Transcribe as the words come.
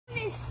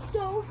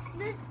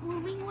this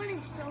blooming one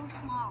is so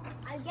small.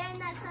 I'm getting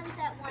that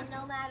sunset one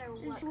no matter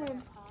what. This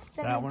one.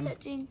 That one?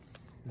 Touching.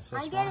 It's so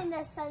I'm small. getting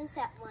the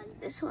sunset one.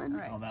 This one. All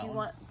right. Oh, that Do you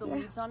one. want the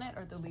leaves on it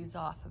or the leaves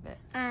off of it?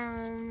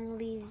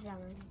 Leaves on.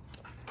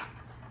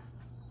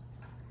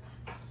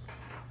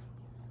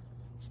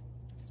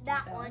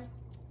 That Okay. one.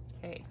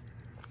 Okay.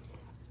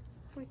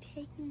 We're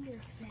taking your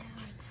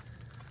flowers.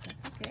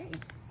 Okay.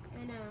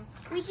 I know.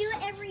 We do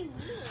it every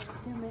year.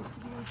 They're meant to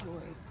be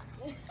enjoyed.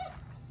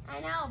 I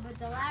know, but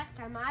the last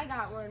time I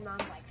got one,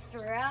 Mom's like,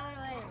 throw it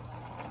away.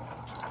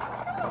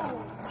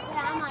 But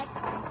I'm like,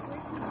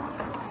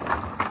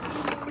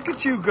 Look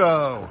at you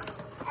go.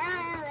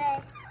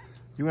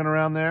 You went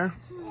around there?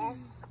 yes.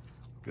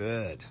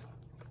 Good.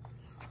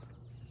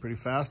 Pretty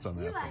fast on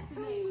that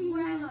thing.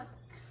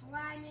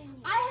 Rhett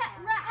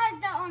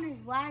has that on his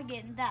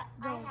wagon.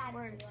 Those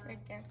words right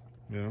there.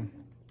 Yeah.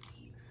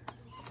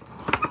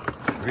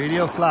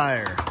 Radio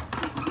flyer.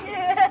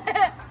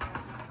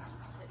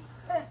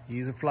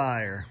 He's a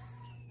flyer.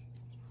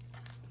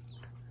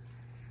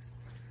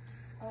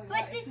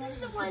 But this is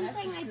the one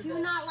thing I do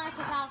not like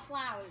about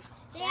flowers.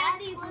 They have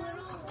these little...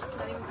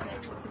 Not even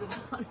connected to the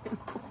bottom.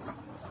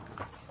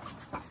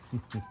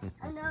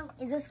 Oh no,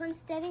 is this one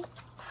steady?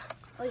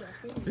 Oh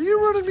yes. Are you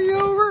running me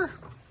over?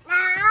 No.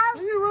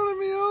 Are you running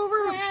me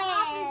over?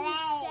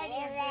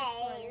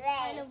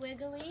 Kind of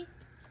wiggly.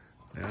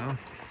 Yeah.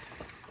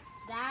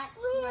 That's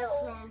what's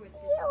wrong with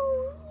this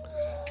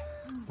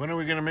one. When are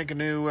we going to make a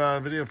new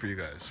video for you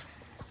guys?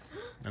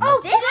 And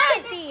Oh, this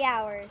could be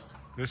ours.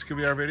 this could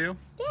be our video?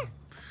 Yeah.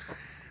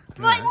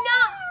 All right.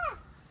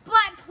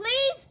 But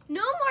please,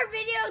 no more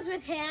videos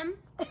with him.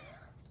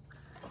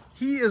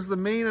 He is the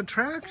main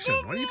attraction.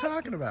 What are you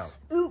talking about?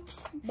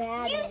 Oops,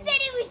 bad. You said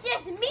it was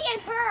just me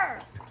and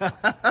her. You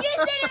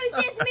said it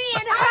was just me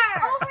and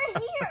her. Over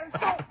here,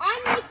 so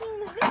I'm making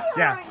the video right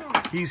Yeah,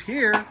 now. he's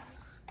here.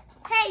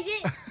 Hey,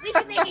 we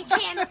can make a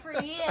channel for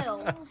you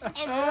and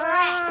Brett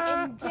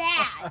and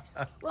Dad.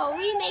 Well,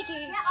 we make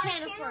a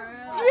channel for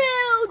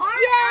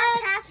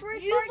Our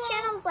password for our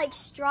channel is like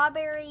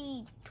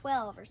Strawberry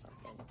 12 or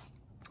something.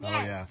 Oh,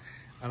 yeah.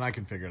 And I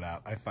can figure it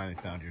out. I finally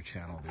found your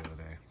channel the other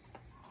day.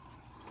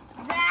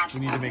 That's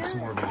We need to make some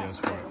more videos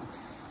for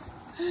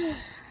it.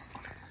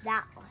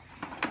 that one.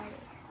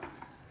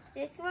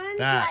 This one's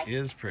That like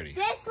is pretty.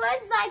 this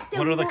one's like the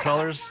What are the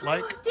colors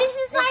like? This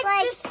is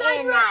like the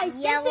sunrise.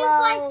 This is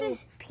like the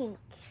pink.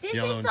 this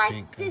Yellow is and like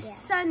pink. the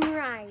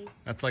sunrise.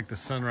 That's like the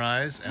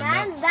sunrise, and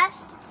That's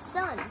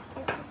sun. It's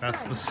the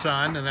that's sun. the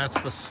sun, and that's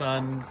the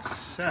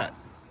sunset.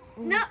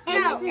 No,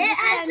 And no. this is It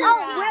has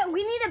sunrise.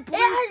 we need a blue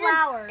It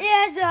flower.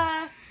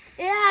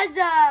 It has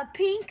a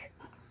pink.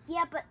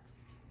 Yeah, but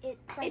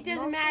it's like It doesn't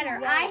mostly matter.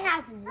 yellow. I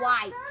have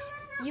white.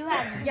 You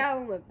have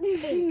yellow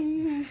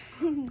and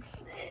pink.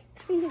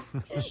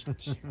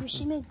 We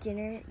should make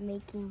dinner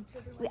making.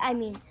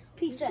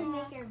 Pizza. We should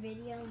make our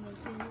video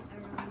making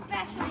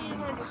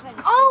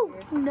Oh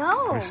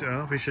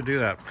no! We should do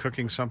that.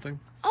 Cooking something.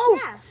 Oh,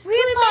 Yeah. we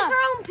make our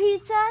own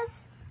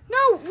pizzas.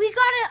 No, we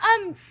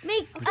gotta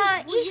make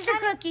Easter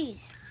cookies.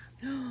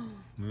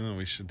 No,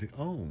 we should do.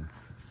 Oh,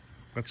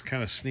 that's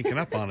kind of sneaking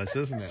up on us,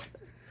 isn't it?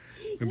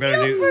 We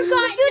better do.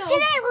 Let's do it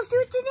today. Let's do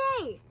it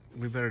today.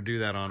 We better do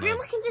that on.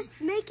 Grandma can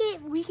just make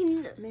it. We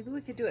can. Maybe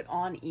we could do it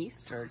on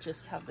Easter.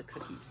 Just have the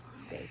cookies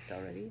baked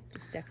already.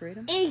 Just decorate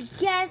them. And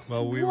guess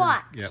Well, we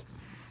what? were. Yep.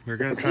 We're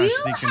gonna try to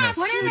sneak in a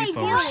what are they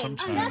sleepover doing?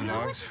 sometime,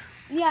 dogs.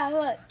 Yeah,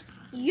 look.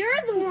 You're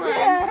the one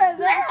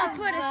who has to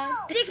put a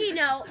sticky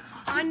note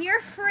on your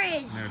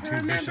fridge No, to two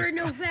remember vicious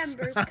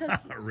November's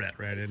cookies.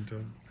 right into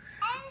him.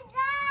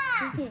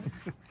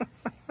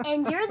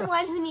 And you're the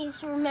one who needs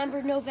to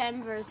remember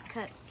November's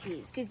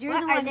cookies, because you're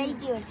What the are one they who...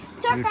 doing?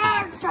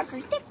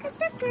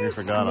 We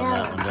forgot on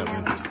that one,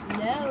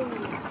 didn't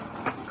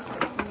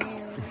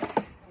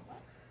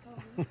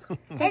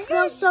we? It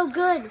smells so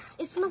good.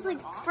 It smells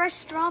like fresh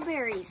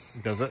strawberries.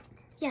 Does it?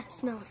 Yeah,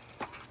 smell it.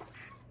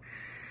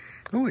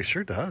 Oh, it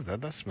sure does. That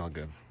does smell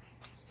good.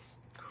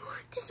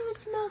 This one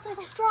smells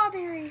like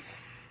strawberries.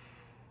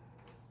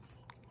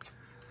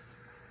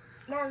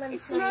 It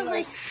smells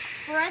like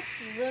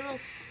fresh little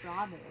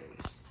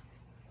strawberries.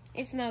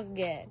 It smells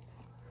good.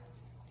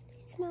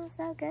 It smells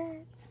so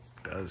good.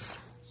 It does.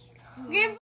 Grandpa